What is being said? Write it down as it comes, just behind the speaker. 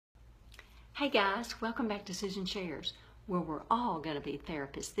Hey guys, welcome back to Susan Shares, where we're all going to be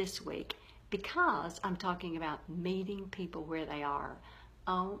therapists this week because I'm talking about meeting people where they are.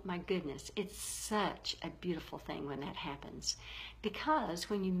 Oh my goodness, it's such a beautiful thing when that happens. Because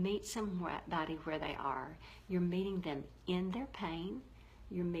when you meet somebody where they are, you're meeting them in their pain,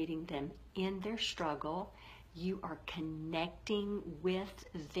 you're meeting them in their struggle, you are connecting with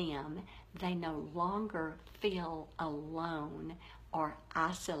them. They no longer feel alone or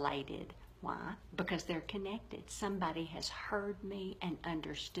isolated. Why? Because they're connected. Somebody has heard me and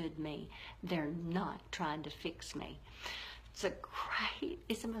understood me. They're not trying to fix me.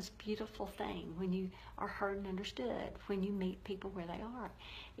 It's the most beautiful thing when you are heard and understood, when you meet people where they are.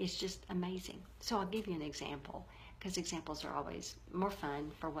 It's just amazing. So I'll give you an example, because examples are always more fun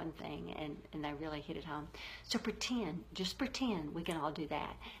for one thing, and they really hit it home. So just pretend we can all do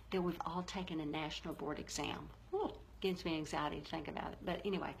that we've all taken a national board exam. Gives me anxiety to think about it. But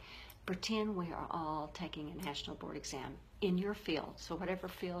anyway, pretend we are all taking a national board exam in your field. So whatever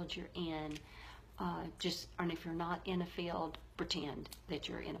field you're in, and if you're not in a field, pretend that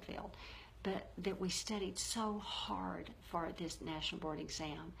you're in a field. But that we studied so hard for this national board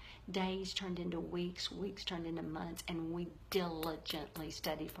exam. Days turned into weeks, weeks turned into months, and we diligently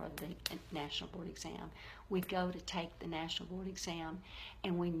studied for the national board exam. We go to take the national board exam,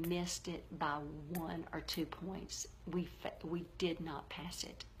 and we missed it by 1 or 2 points. We did not pass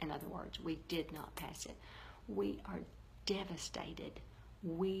it. In other words, we did not pass it. We are devastated.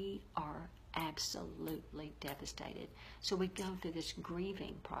 We are absolutely devastated. So we go through this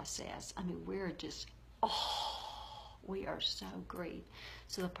grieving process. I mean, we are so grieved.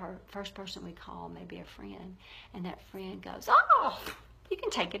 So the first person we call may be a friend, and that friend goes, you can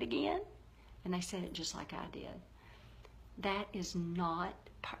take it again. And they said it just like I did. That is not,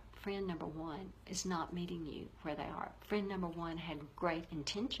 friend number one is not meeting you where they are. Friend number one had great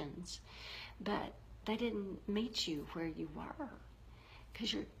intentions, but they didn't meet you where you were,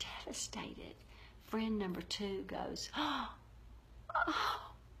 because you're devastated. Friend number two goes, I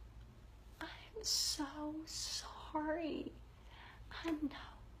am so sorry. I know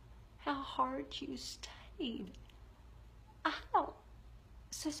how hard you studied.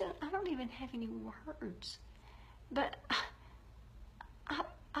 Susan, I don't even have any words, but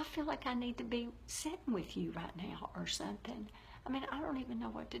I feel like I need to be sitting with you right now or something. I mean, I don't even know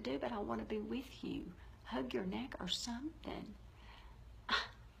what to do, but I want to be with you. Hug your neck or something.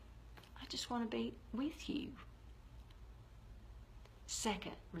 I just want to be with you.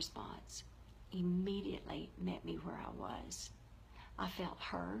 Second response immediately met me where I was. I felt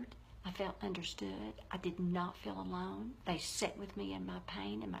heard. I felt understood. I did not feel alone. They sat with me in my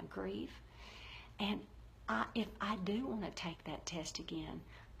pain and my grief. And if I do want to take that test again,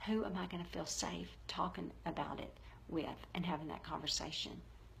 who am I going to feel safe talking about it with and having that conversation?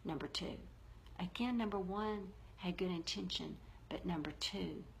 Number two. Again, number one had good intention, but number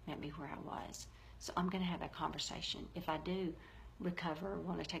two met me where I was. So I'm going to have that conversation. If I do recover,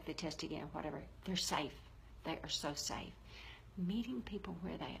 want to take the test again, whatever, they're safe. They are so safe. Meeting people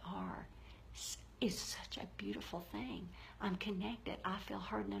where they are is such a beautiful thing. I'm connected. I feel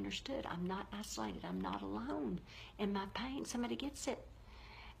heard and understood. I'm not isolated. I'm not alone in my pain. Somebody gets it.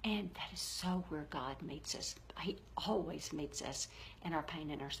 And that is so where God meets us. He always meets us in our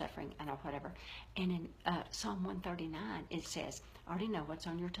pain and our suffering and our whatever. And in Psalm 139, it says, I already know what's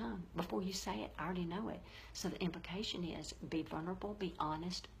on your tongue. Before you say it, I already know it. So the implication is, be vulnerable, be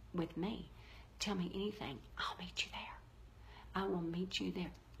honest with me. Tell me anything. I'll meet you there. I will meet you there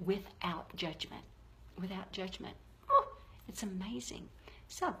without judgment. Without judgment. It's amazing.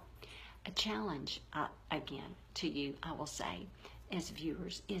 So, a challenge, again, to you, I will say, as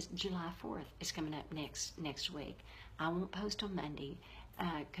viewers, is July 4th is coming up next week. I won't post on Monday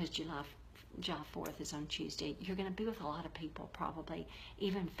because July 4th is on Tuesday. You're going to be with a lot of people, probably,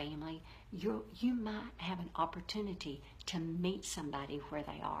 even family. You might have an opportunity to meet somebody where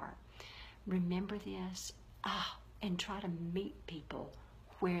they are. Remember this, and try to meet people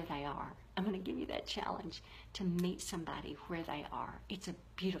where they are. I'm going to give you that challenge to meet somebody where they are. It's a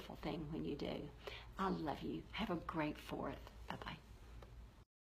beautiful thing when you do. I love you. Have a great 4th. Bye-bye.